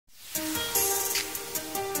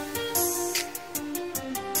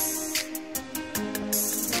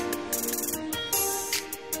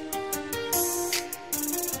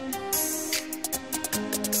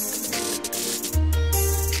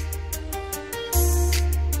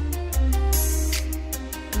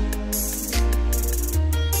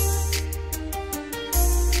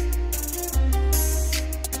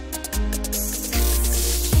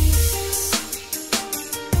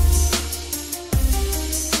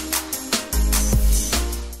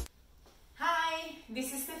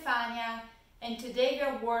and today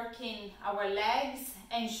we're working our legs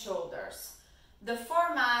and shoulders. The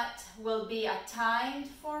format will be a timed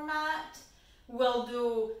format. We'll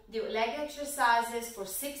do the leg exercises for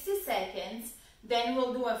 60 seconds, then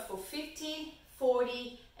we'll do it for 50,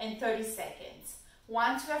 40, and 30 seconds.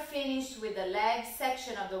 Once we're finished with the leg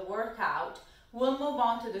section of the workout, we'll move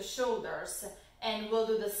on to the shoulders and we'll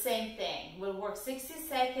do the same thing. We'll work 60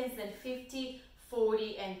 seconds, then 50,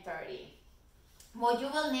 40, and 30. What you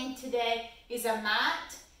will need today is a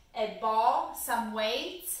mat, a ball, some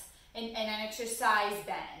weights, and an exercise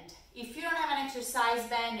band. If you don't have an exercise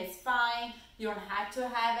band, it's fine. You don't have to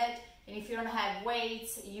have it. And if you don't have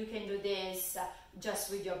weights, you can do this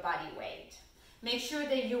just with your body weight. Make sure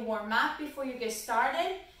that you warm up before you get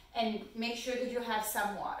started and make sure that you have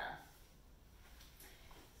some water.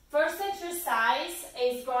 First exercise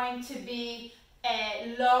is going to be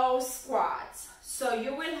a low squats. So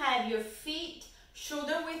you will have your feet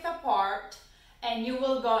shoulder width apart and you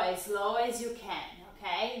will go as low as you can,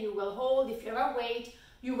 okay? You will hold, if you have a weight,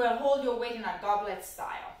 you will hold your weight in a goblet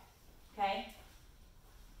style, okay?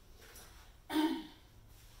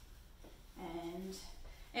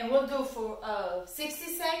 And we'll do for 60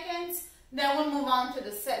 seconds, then we'll move on to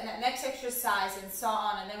the next exercise and so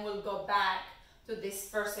on, and then we'll go back to this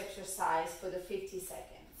first exercise for the 50 seconds.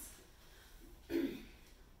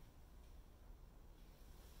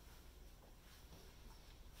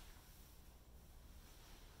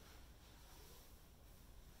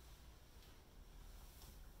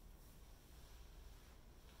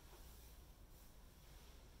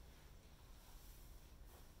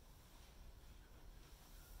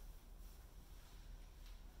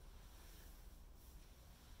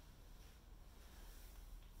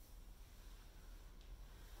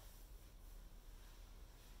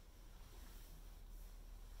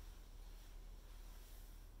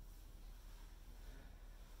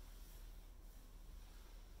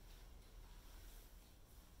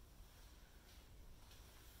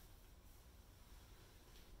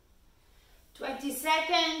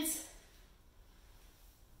 Seconds.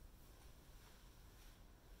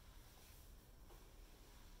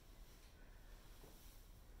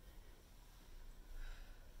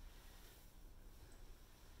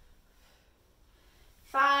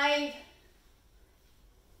 Five.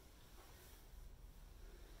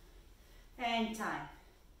 And time.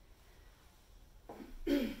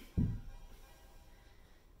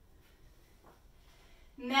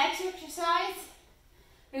 Next exercise,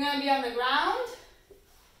 we're going to be on the ground.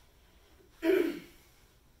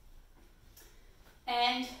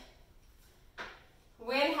 And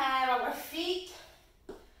we'll have our feet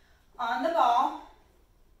on the ball,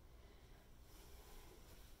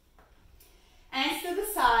 hands to the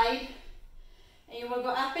side, and you will go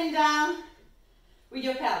up and down with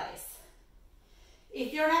your pelvis.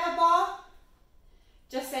 If you don't have a ball,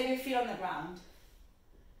 just have your feet on the ground.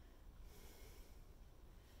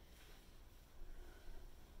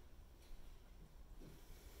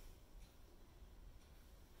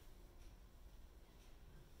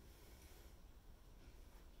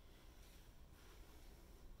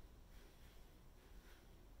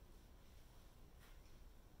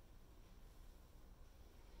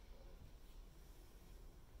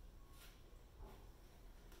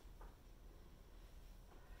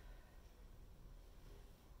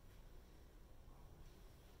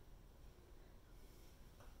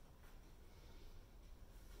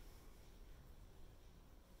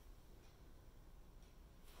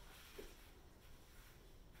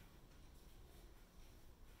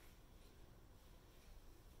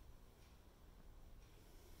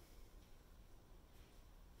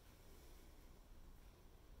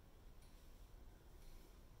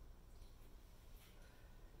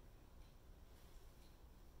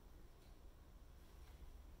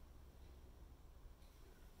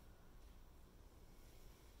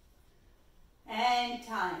 And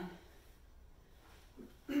time.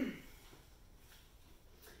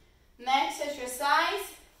 Next exercise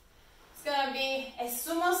is going to be a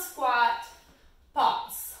sumo squat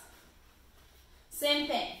pause. Same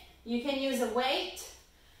thing. You can use a weight,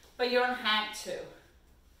 but you don't have to.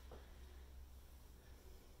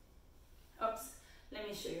 Oops, let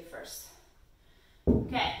me show you first.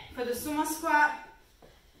 Okay, for the sumo squat,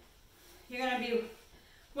 you're going to be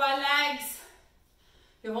wide legs,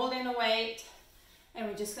 you're holding the weight, and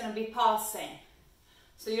we're just going to be pausing.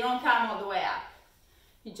 So you don't come all the way up.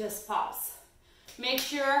 You just pause. Make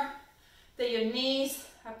sure that your knees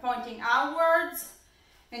are pointing outwards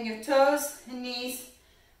and your toes and knees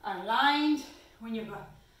are aligned when you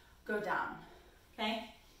go down. Okay?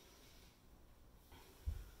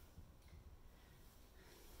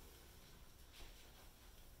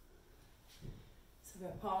 We're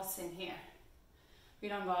pausing here. We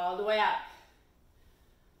don't go all the way up.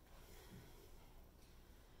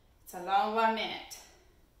 It's a long 1 minute.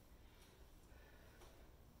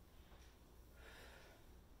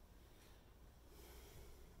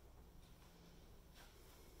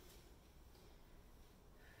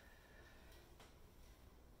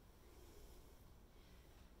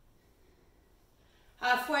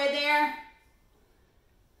 Halfway there.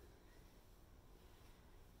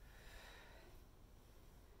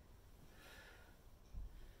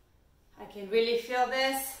 I can really feel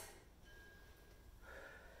this.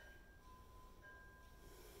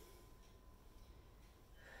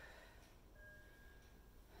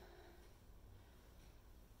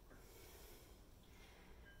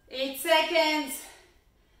 Eight seconds.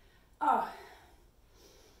 Oh.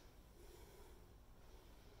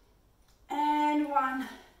 And one.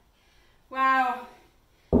 Wow.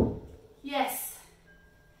 Yes.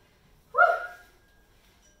 Woo.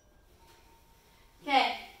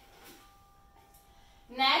 Okay.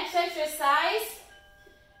 Next exercise.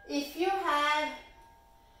 If you have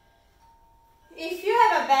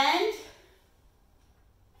a band,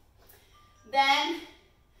 then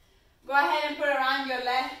go ahead and put it around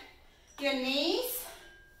your knees.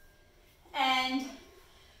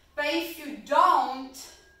 But if you don't,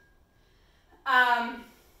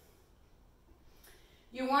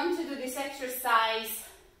 you want to do this exercise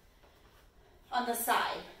on the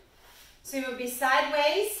side. So you will be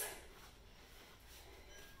sideways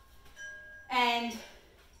and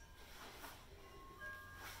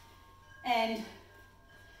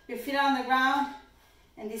your feet on the ground,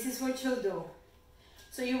 and this is what you'll do.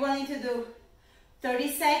 So you will need to do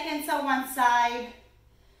 30 seconds on one side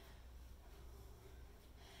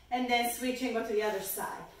and then switch and go to the other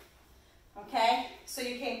side. Okay, so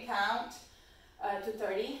you can count to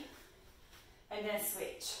 30 and then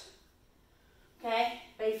switch. Okay,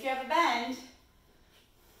 but if you have a band,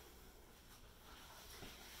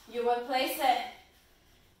 you will place it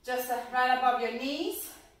just right above your knees.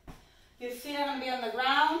 Your feet are going to be on the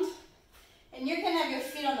ground, and you can have your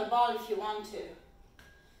feet on the ball if you want to.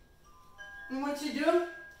 And what you do,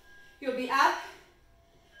 you'll be up,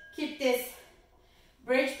 keep this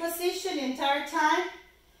bridge position the entire time,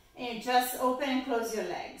 and you just open and close your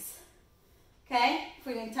legs. Okay,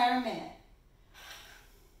 for the entire minute.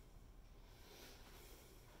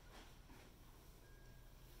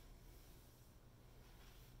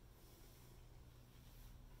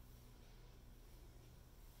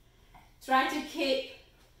 Try to keep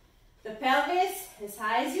the pelvis as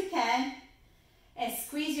high as you can and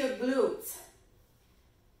squeeze your glutes.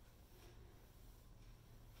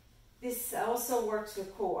 This also works your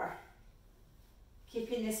core.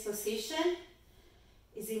 Keeping this position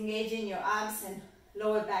is engaging your abs and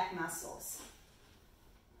lower back muscles.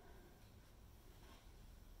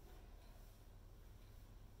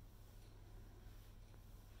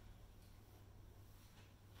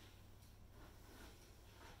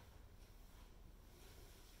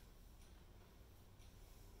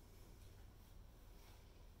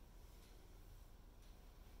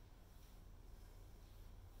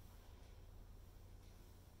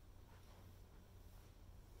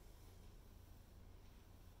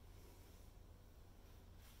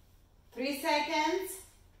 Three seconds,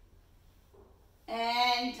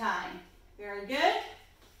 and time. Very good.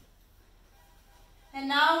 And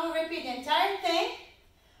now we'll repeat the entire thing,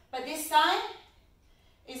 but this time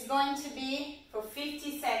is going to be for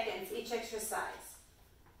 50 seconds each exercise.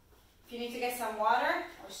 If you need to get some water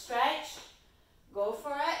or stretch, go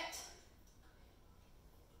for it.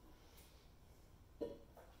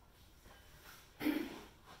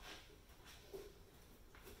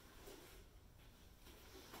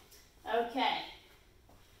 Okay.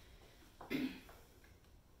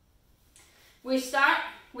 We start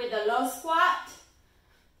with the low squat.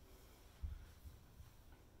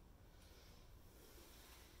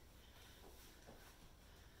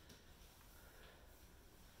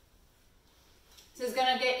 So it's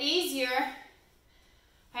going to get easier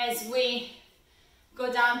as we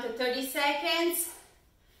go down to 30 seconds,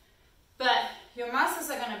 but your muscles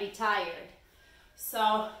are going to be tired.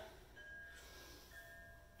 So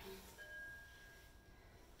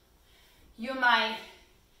you might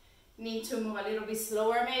need to move a little bit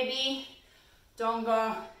slower maybe. Don't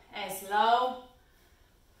go as low.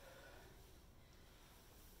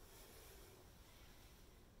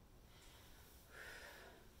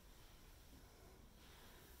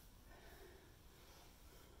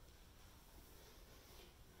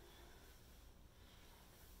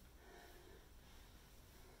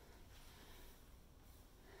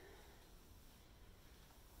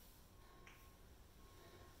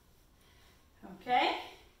 Okay.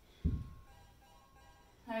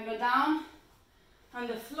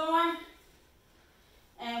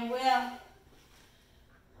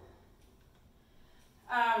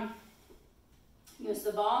 Use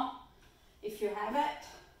the ball if you have it.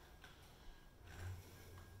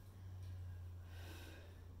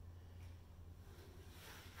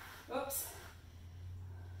 Oops.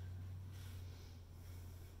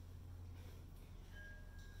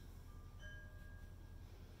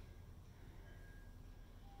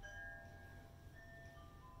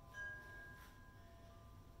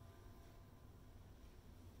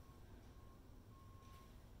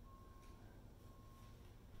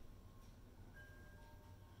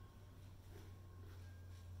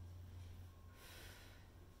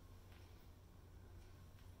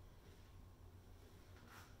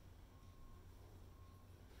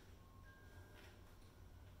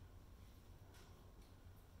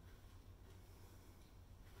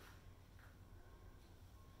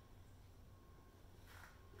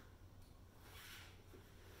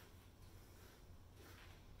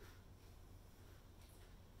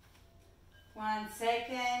 One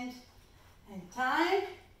second and time.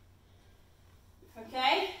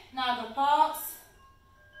 Okay, now the pulse.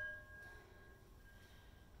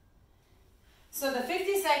 So the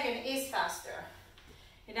 50-second is faster.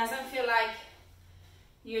 It doesn't feel like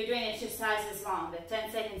you're doing exercises long. The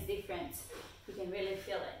 10 seconds difference, you can really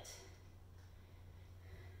feel it.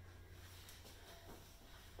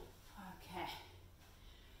 Okay.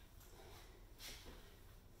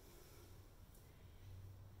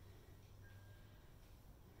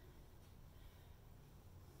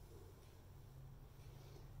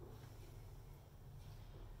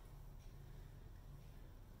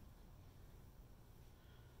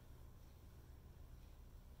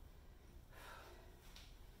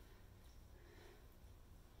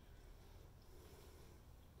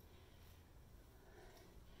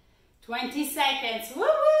 $20. Woo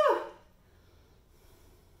woo!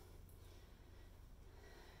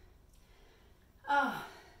 Oh.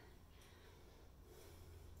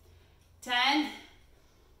 10,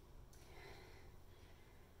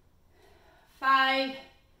 5,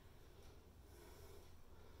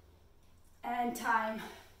 and time.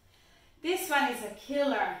 This one is a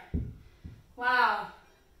killer. Wow.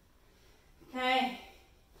 Okay.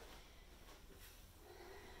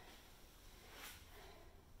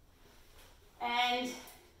 And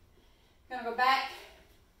gonna go back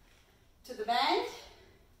to the bend.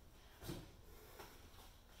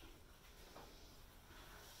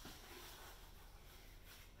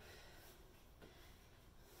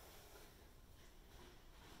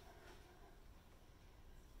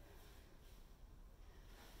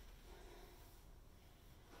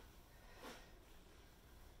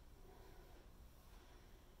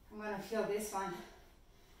 I'm gonna feel this one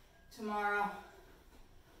tomorrow.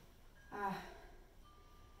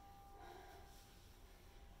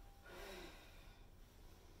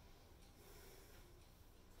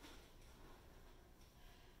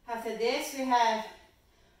 After this,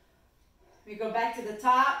 we go back to the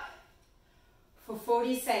top for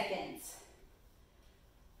 40 seconds.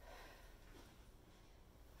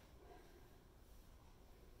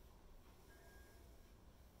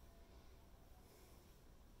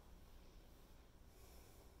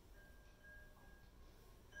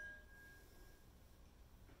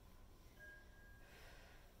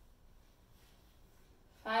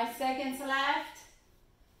 Five seconds left.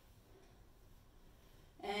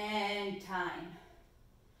 And time.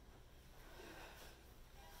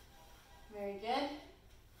 Very good.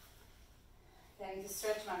 Okay, I need to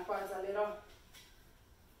stretch my quads a little.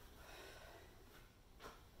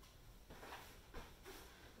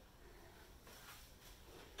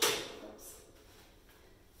 Oops.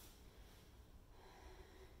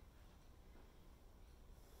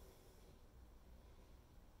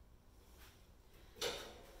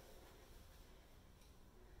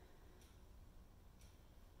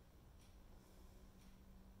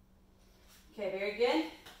 Okay, very good.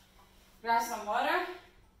 Grab some water.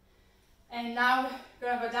 And now we're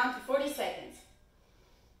going to go down to 40 seconds.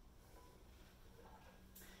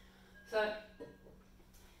 So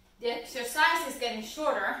the exercise is getting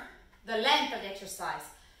shorter. The length of the exercise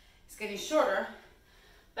is getting shorter,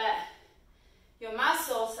 but your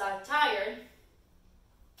muscles are tired.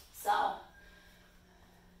 So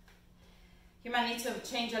you might need to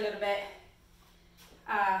change a little bit.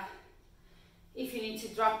 If you need to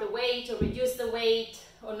drop the weight or reduce the weight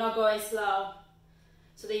or not go as slow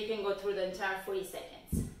so that you can go through the entire 40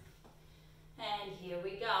 seconds. And here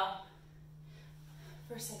we go.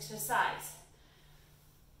 First exercise.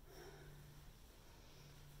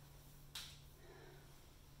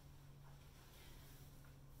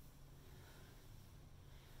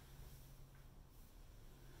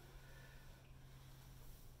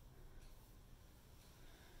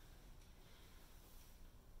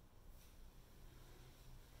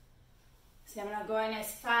 See, I'm not going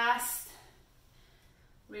as fast,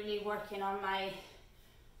 really working on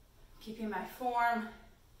keeping my form.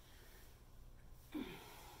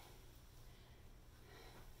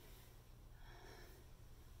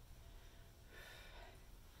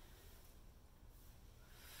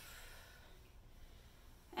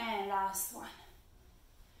 And last one.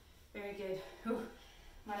 Very good. Whew.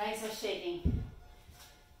 My legs are shaking.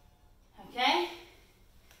 Okay?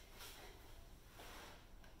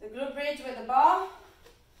 The glute bridge with the ball.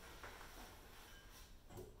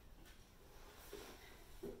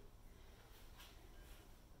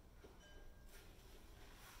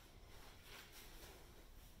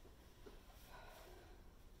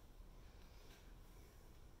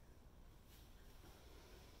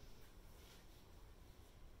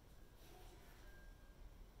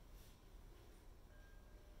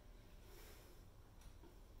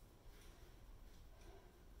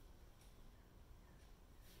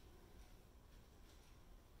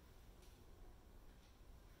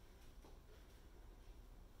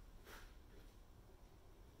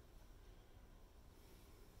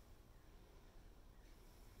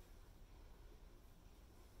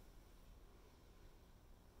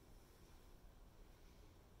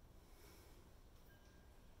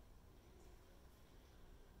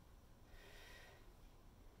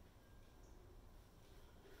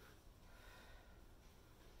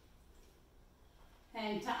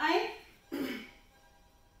 And time.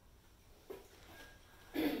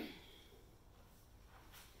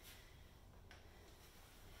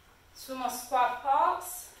 Sumo squat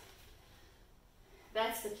pulse.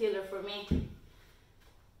 That's the killer for me.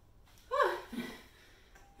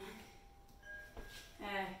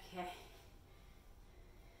 Okay.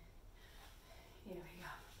 Here we go.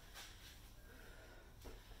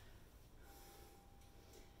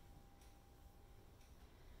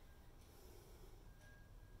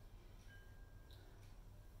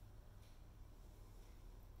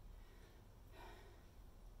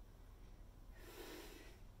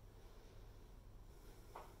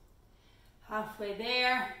 Halfway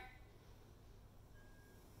there.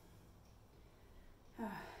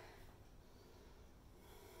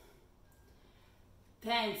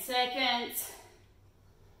 10 seconds.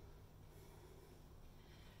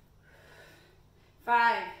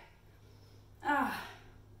 5.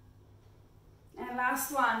 And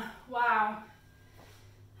last one. Wow.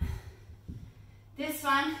 This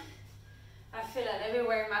one, I feel it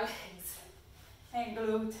everywhere in my legs and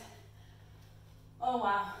glute. Oh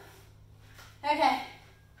wow. Okay.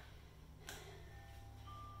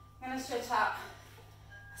 I'm gonna stretch out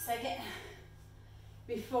a second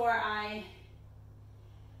before I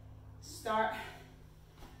start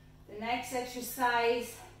the next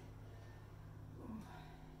exercise.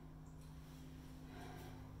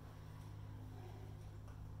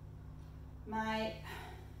 My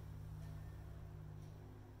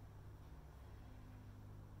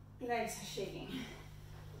legs are shaking.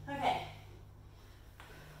 Okay.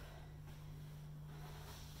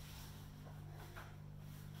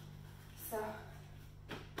 So,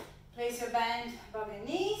 place your band above your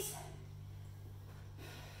knees.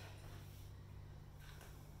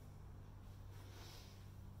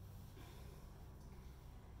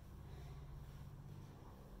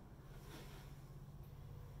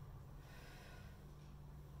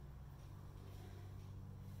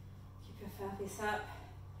 Keep your pelvis up.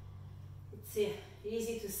 It's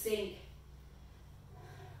easy to sink.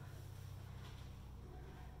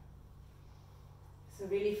 So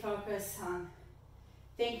really focus on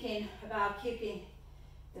thinking about keeping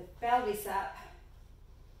the pelvis up.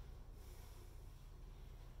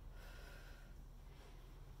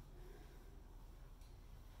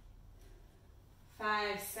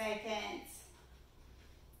 Five seconds.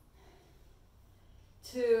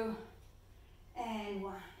 2 and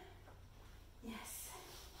 1. Yes.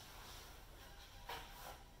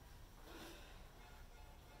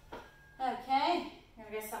 Okay,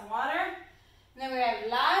 gonna get some water. And then we have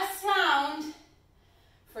last round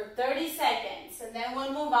for 30 seconds, and then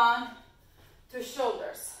we'll move on to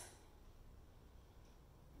shoulders.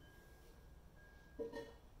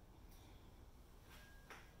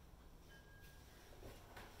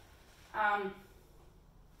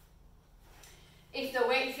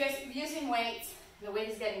 If you're using weights, the weight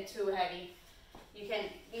is getting too heavy, you can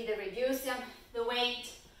either reduce the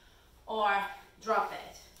weight or drop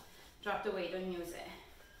it. Drop the weight, don't use it.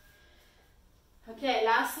 Okay,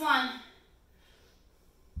 last one.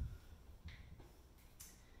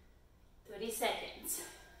 30 seconds.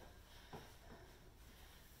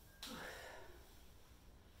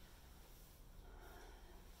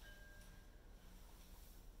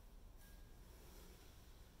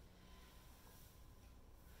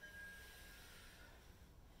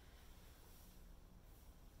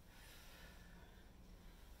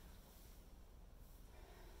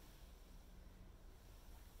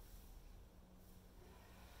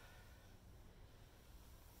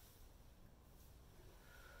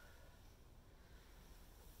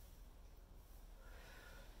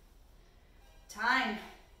 time.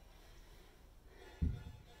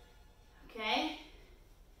 Okay.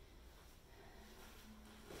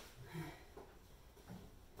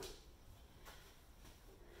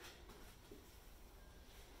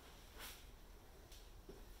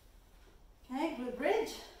 Okay, glute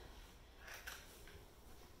bridge.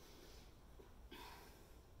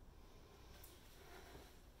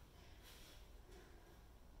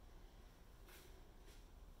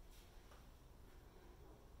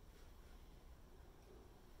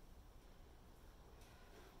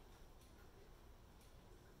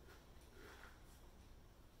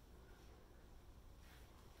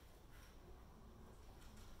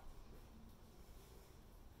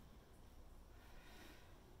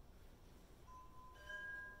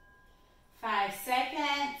 Five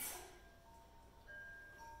seconds.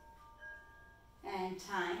 And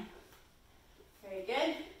time. Very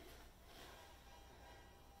good.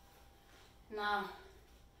 Now,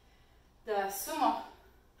 the sumo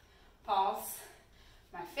pulse,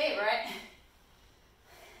 my favorite.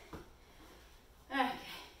 Okay.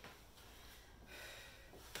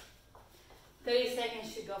 30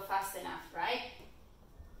 seconds should go fast enough, right?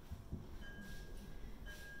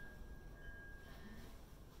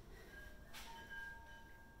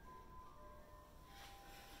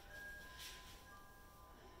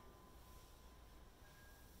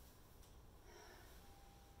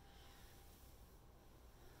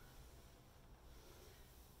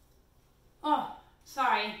 Oh,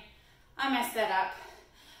 sorry, I messed that up.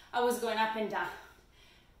 I was going up and down.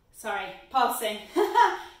 Sorry, pulsing.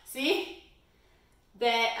 See?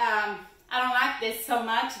 I don't like this so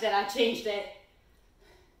much that I changed it.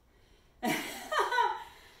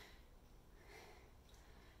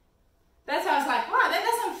 That's why I was like, wow, that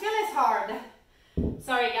doesn't feel as hard.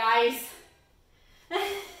 Sorry, guys.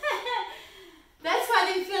 That's why I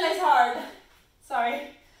didn't feel as hard.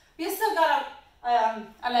 Sorry. You still got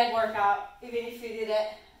a leg workout, even if you did it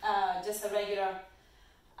just a regular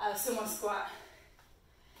sumo squat.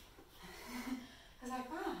 I was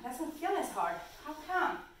like, wow, it doesn't feel as hard. How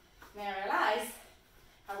come? Then I realized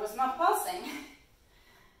I was not pulsing.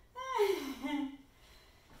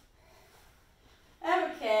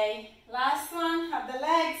 Okay, last one of the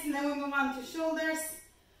legs, and then we move on to shoulders.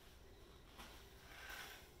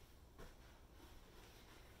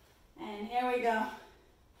 And here we go.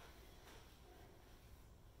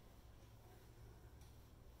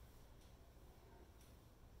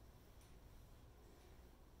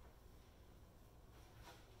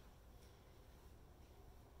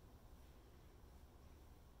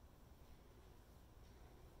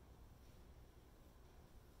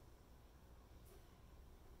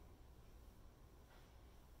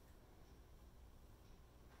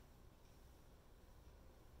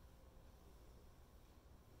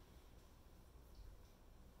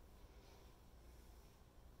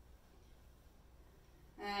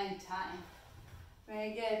 And time.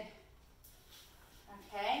 Very good.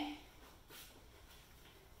 Okay.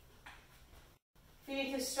 If you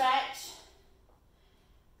need to stretch,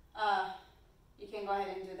 you can go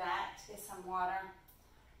ahead and do that. Get some water.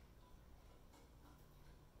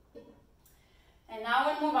 And now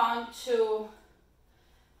we'll move on to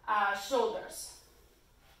shoulders.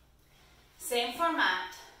 Same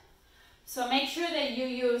format. So make sure that you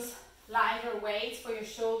use lighter weights for your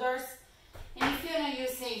shoulders. And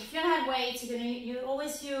if you're not weights, you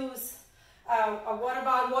always use water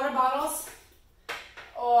bottles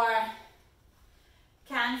or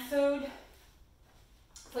canned food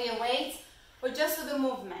for your weights, or just for the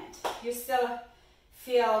movement. You still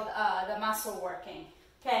feel the muscle working.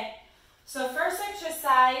 Okay, so first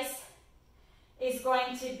exercise is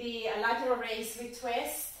going to be a lateral raise with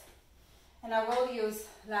twist, and I will use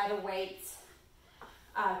lighter weights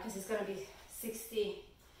because it's going to be 60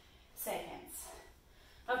 seconds.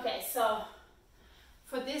 Okay, so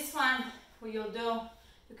for this one, what you'll do,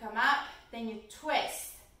 you come up, then you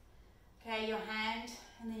twist, okay, your hand,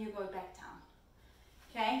 and then you go back down,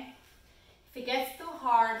 okay? If it gets too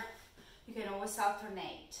hard, you can always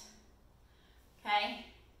alternate, okay?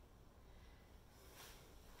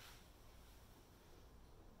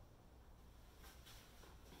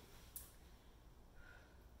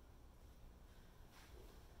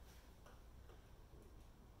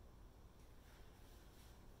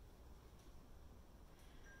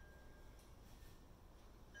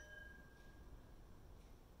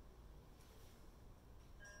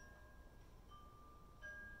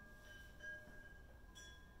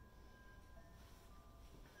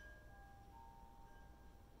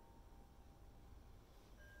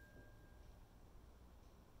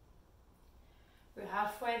 We're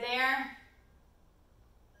halfway there.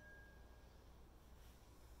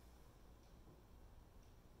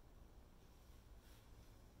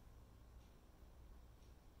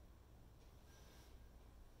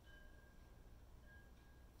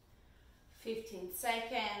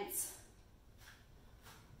 seconds.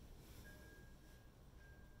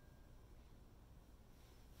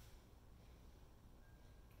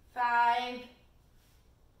 5,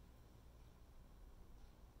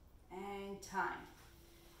 and time.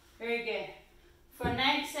 Very good. For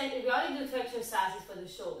next set, we only do 2 exercises for the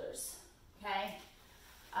shoulders, okay?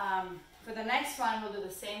 For the next one, we'll do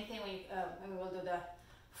the same thing. We will do the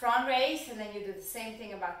front raise, and then you do the same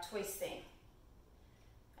thing about twisting.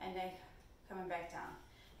 And then coming back down.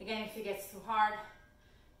 Again, if it gets too hard,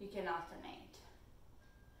 you can alternate.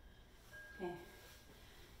 Okay.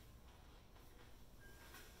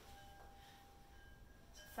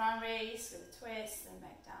 So front raise with a twist and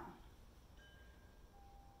back down.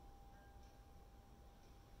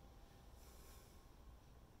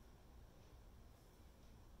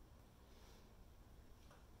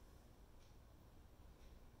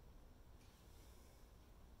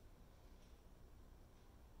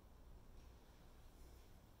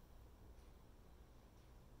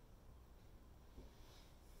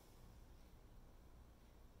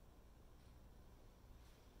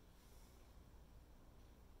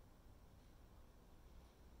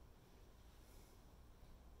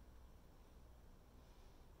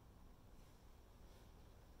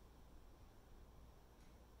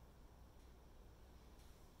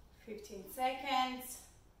 Fifteen seconds.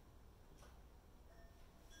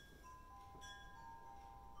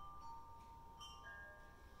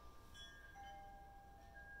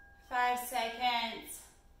 5 seconds.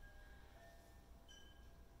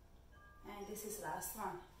 And this is last one.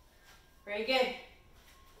 Very good.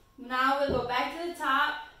 Now we'll go back to the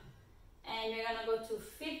top and we're gonna go to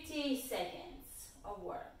 50 seconds of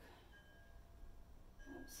work.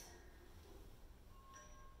 Oops.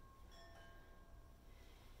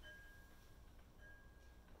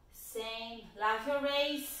 Same lateral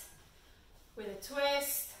raise with a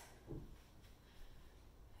twist.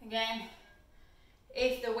 Again,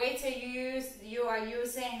 if the weights you are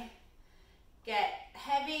using get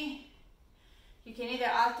heavy, you can either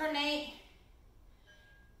alternate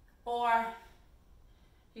or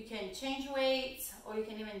you can change weights, or you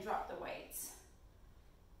can even drop the weights.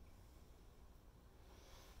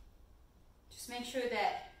 Just make sure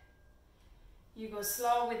that you go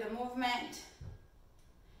slow with the movement.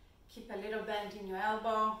 Keep a little bend in your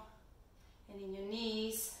elbow and in your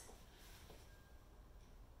knees.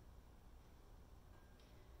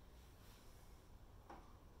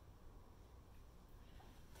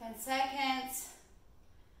 Ten seconds.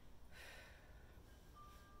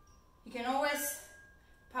 You can always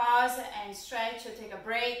pause and stretch or take a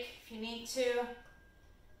break if you need to.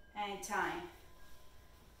 And time.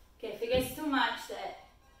 Okay, if it gets too much that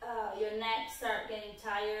your neck start getting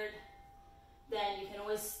tired, then you can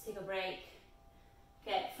always take a break.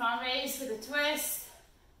 Okay, front raise with a twist.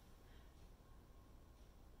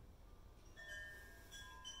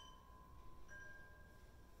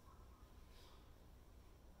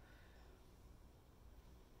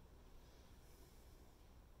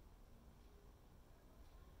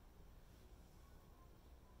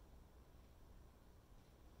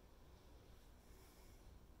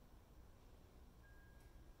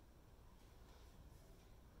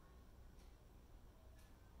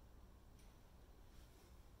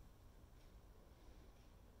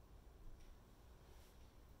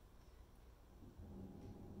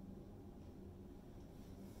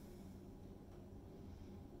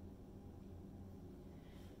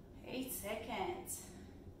 Seconds.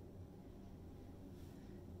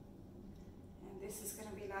 And this is going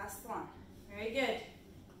to be last one. Very good.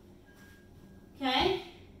 Okay.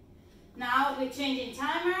 Now we're changing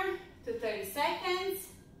timer to 30 seconds.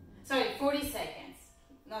 Sorry, 40 seconds.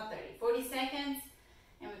 Not 30, 40 seconds.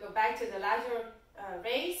 And we go back to the lateral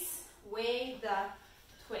raise with the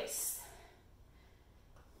twist.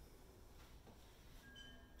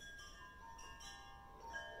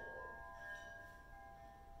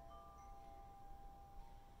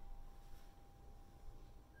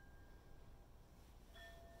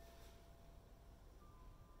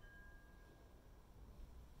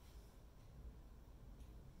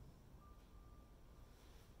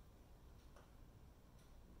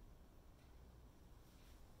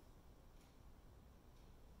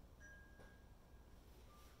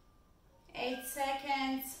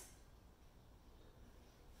 Seconds.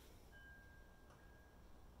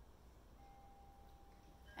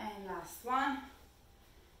 And last one.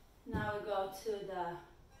 Now we go to the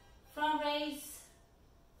front raise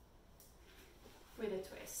with a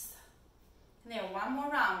twist. And then one more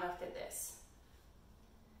round after this.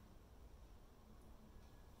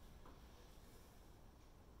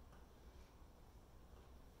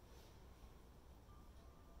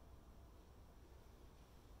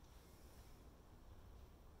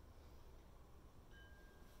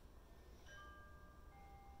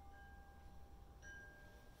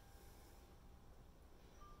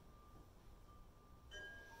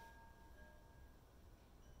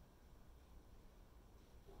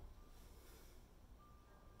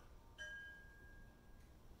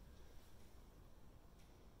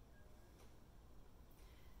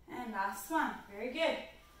 and last one. Very good.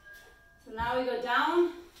 So now we go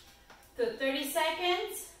down to 30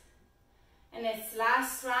 seconds, and it's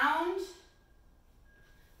last round.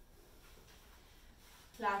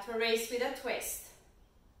 Lateral raise with a twist.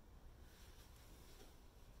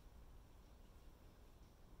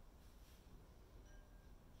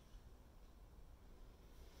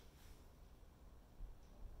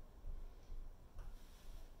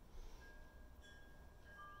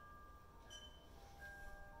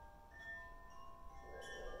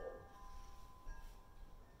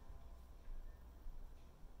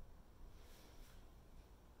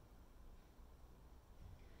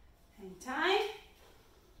 Time,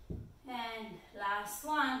 and last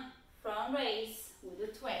one, front raise with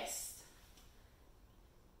a twist.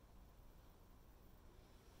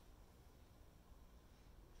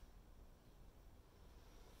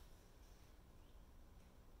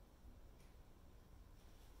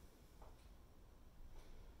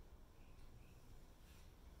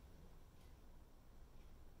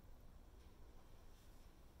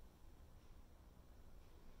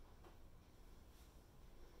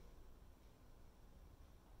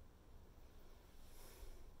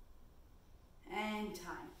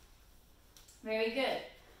 Time. Very good.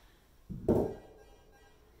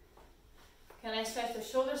 Can I stretch the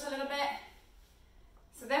shoulders a little bit?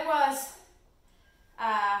 So that was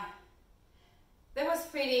a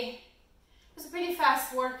pretty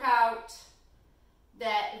fast workout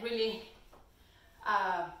that really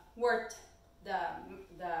worked the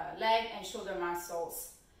leg and shoulder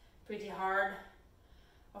muscles pretty hard.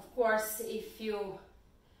 Of course, if you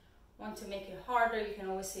want to make it harder, you can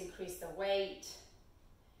always increase the weight.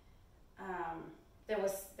 That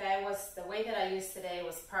was the weight that I used today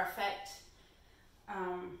was perfect. Okay,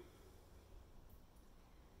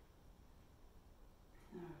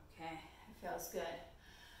 it feels good.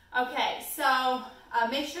 Okay, so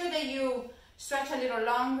make sure that you stretch a little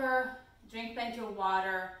longer, drink plenty of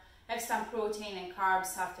water, have some protein and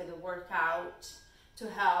carbs after the workout to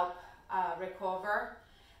help recover.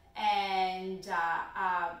 And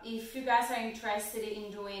if you guys are interested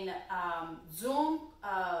in doing Zoom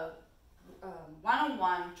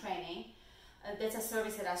one-on-one training, that's a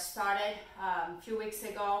service that I started a few weeks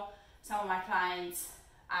ago. Some of my clients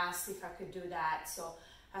asked if I could do that, so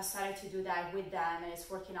I started to do that with them, and it's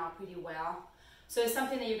working out pretty well. So it's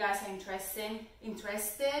something that you guys are interested,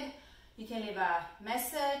 you can leave a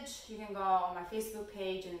message. You can go on my Facebook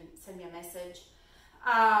page and send me a message.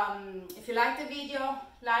 If you like the video,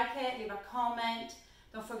 like it, leave a comment.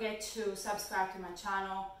 Don't forget to subscribe to my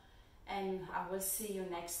channel, and I will see you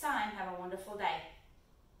next time. Have a wonderful day.